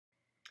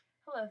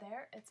Hello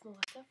there, it's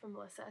Melissa from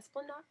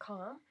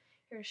melissaesplin.com,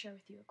 here to share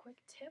with you a quick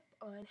tip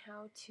on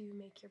how to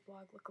make your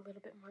blog look a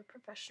little bit more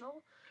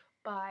professional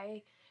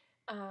by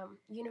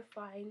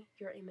unifying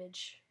your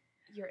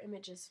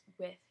images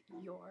with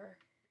your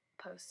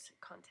post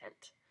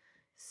content.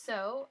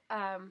 So,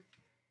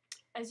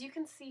 as you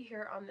can see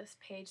here on this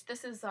page,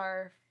 this is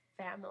our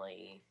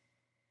family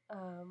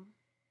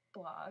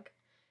blog,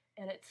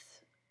 and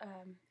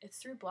it's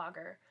through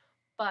Blogger,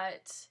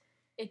 but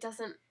it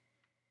doesn't.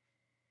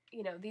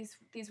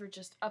 These were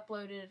just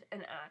uploaded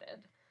and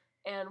added.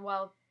 And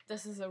while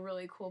this is a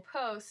really cool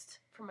post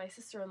from my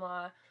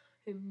sister-in-law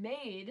who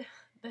made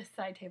this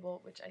side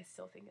table, which I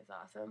still think is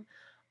awesome,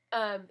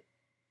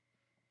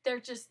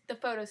 the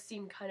photos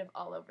seem kind of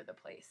all over the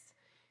place.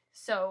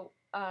 So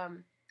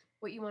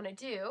what you want to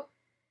do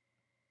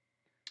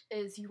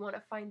is you want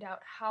to find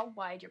out how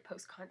wide your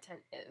post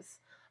content is.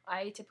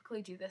 I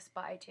typically do this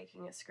by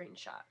taking a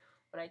screenshot.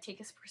 When I take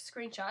a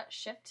screenshot,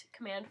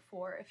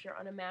 Shift-Command-4 if you're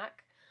on a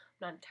Mac.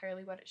 Not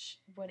entirely what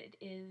it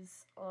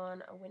is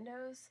on a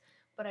Windows,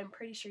 but I'm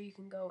pretty sure you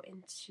can go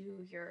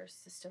into your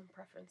system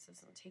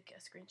preferences and take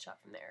a screenshot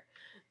from there.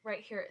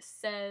 Right here it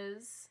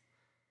says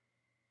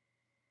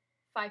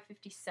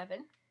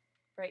 557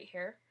 right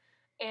here,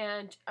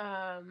 and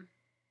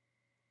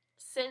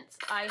since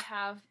I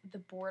have the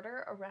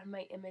border around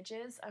my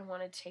images, I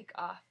want to take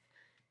off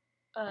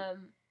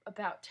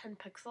about 10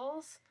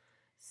 pixels.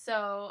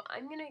 So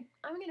I'm gonna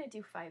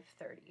do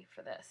 530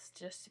 for this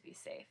just to be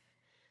safe.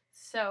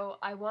 So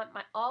I want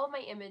all of my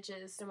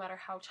images, no matter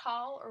how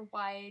tall or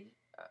wide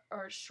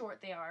or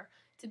short they are,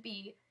 to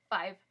be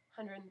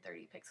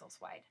 530 pixels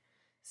wide.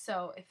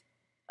 So if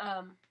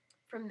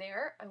from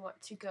there, I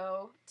want to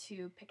go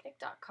to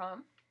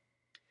picnic.com,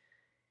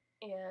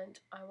 and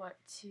I want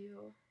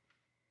to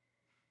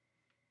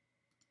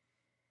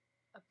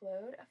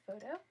upload a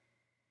photo.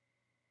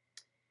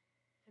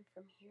 And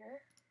from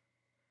here,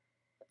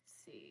 let's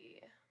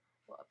see,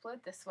 we'll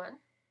upload this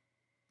one.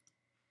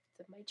 It's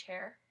of my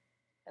chair.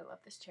 I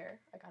love this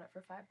chair. I got it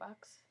for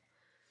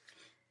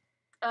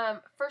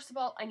 $5. First of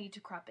all, I need to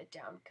crop it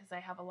down because I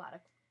have a lot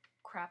of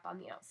crap on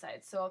the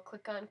outside. So I'll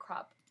click on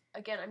crop.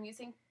 Again, I'm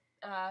using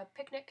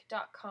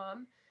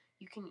picnic.com.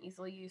 You can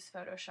easily use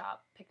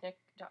Photoshop.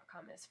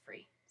 Picnic.com is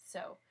free.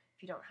 So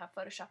if you don't have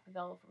Photoshop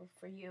available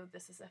for you,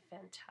 this is a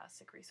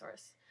fantastic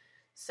resource.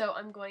 So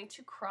I'm going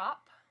to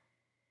crop.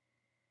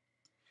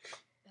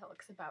 That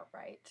looks about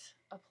right.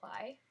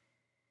 Apply.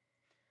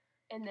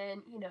 And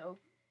then,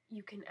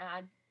 you can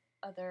add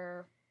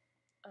other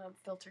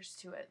filters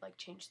to it, like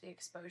change the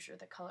exposure,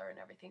 the color, and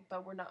everything,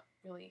 but we're not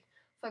really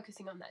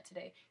focusing on that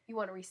today. You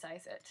want to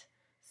resize it.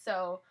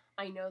 So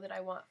I know that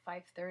I want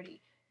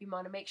 530. You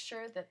want to make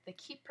sure that the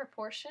keep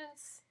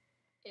proportions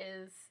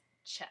is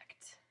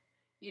checked.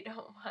 You don't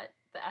want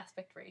the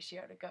aspect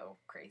ratio to go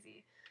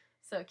crazy.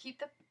 So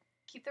keep the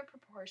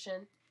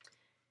proportion,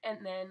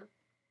 and then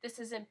this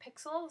is in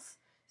pixels,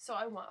 so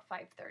I want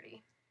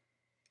 530.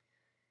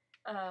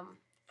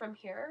 From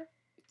here,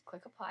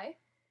 click apply,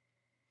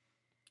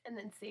 and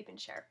then save and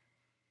share.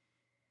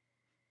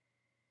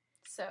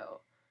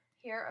 So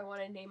here I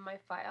want to name my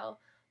file.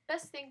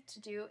 Best thing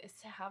to do is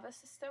to have a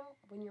system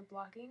when you're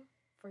blogging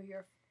for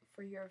your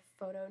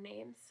photo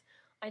names.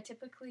 I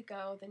typically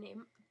go the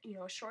name,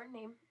 a short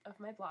name of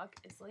my blog,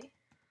 Isley,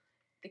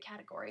 the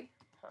category,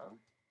 home,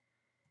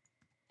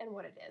 and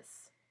what it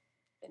is,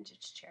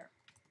 vintage chair.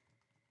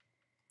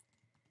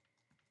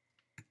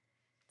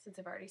 Since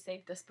I've already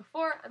saved this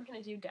before, I'm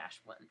going to do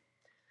 -1.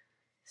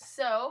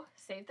 So,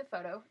 save the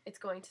photo. It's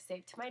going to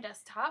save to my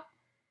desktop.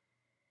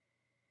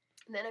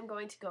 And then I'm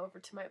going to go over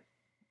to my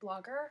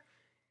Blogger,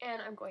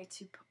 and I'm going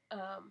to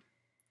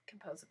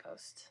compose a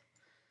post.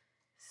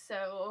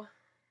 So,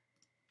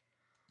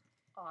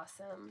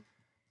 awesome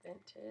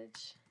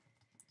vintage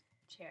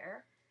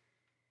chair.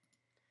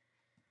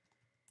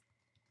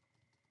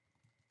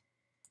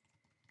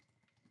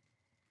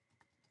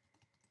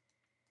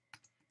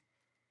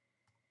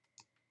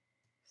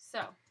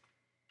 So,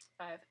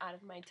 I've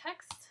added my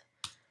text.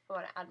 I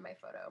want to add my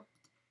photo.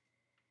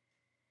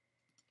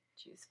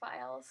 Choose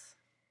files.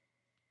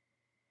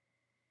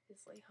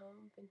 Isley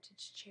Home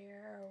Vintage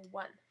Chair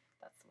 1.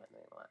 That's the one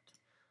we want.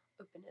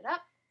 Open it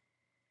up.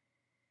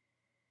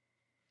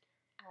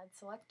 Add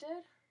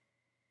selected.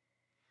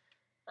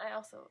 I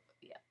also,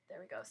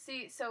 there we go.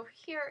 See, so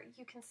here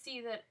you can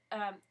see that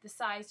the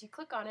size, you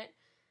click on it,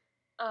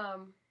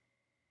 and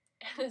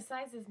the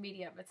size is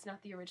medium. It's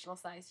not the original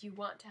size. You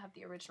want to have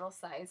the original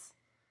size.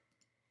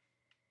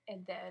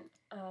 And then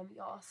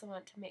you also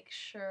want to make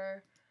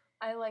sure,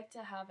 I like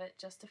to have it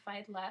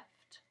justified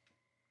left,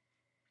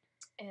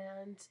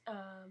 and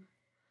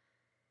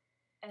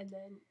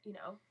then, you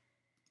can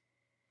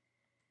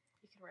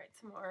write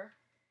some more.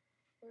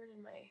 Where did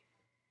my,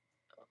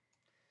 oh,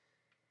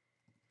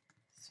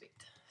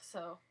 sweet.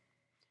 So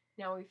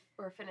now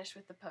we're finished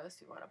with the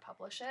post. We want to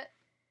publish it.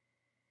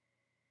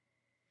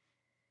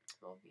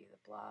 We'll view the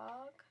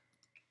blog.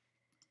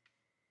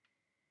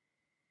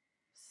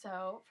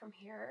 So from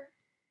here,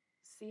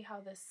 see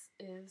how this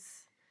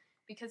is,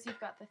 because you've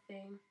got the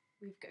thing,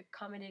 we've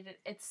accommodated.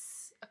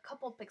 It's a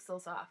couple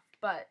pixels off,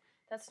 but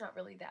that's not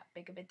really that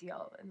big of a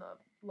deal in the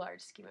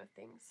large scheme of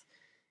things.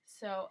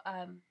 So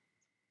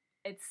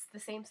it's the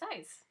same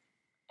size,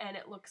 and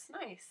it looks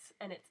nice,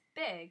 and it's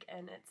big,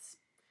 and it's,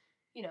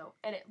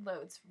 and it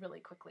loads really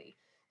quickly.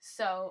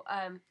 So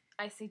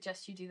I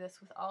suggest you do this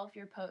with all of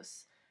your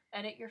posts.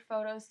 Edit your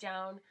photos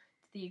down to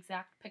the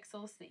exact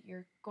pixels that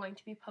you're going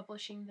to be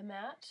publishing them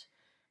at,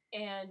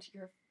 and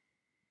your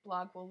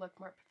blog will look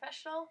more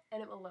professional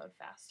and it will load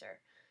faster.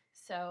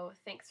 So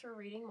thanks for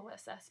reading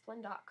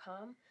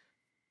melissaesplin.com.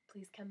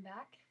 Please come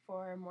back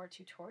for more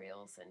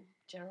tutorials and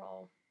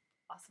general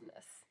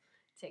awesomeness.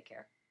 Take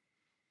care.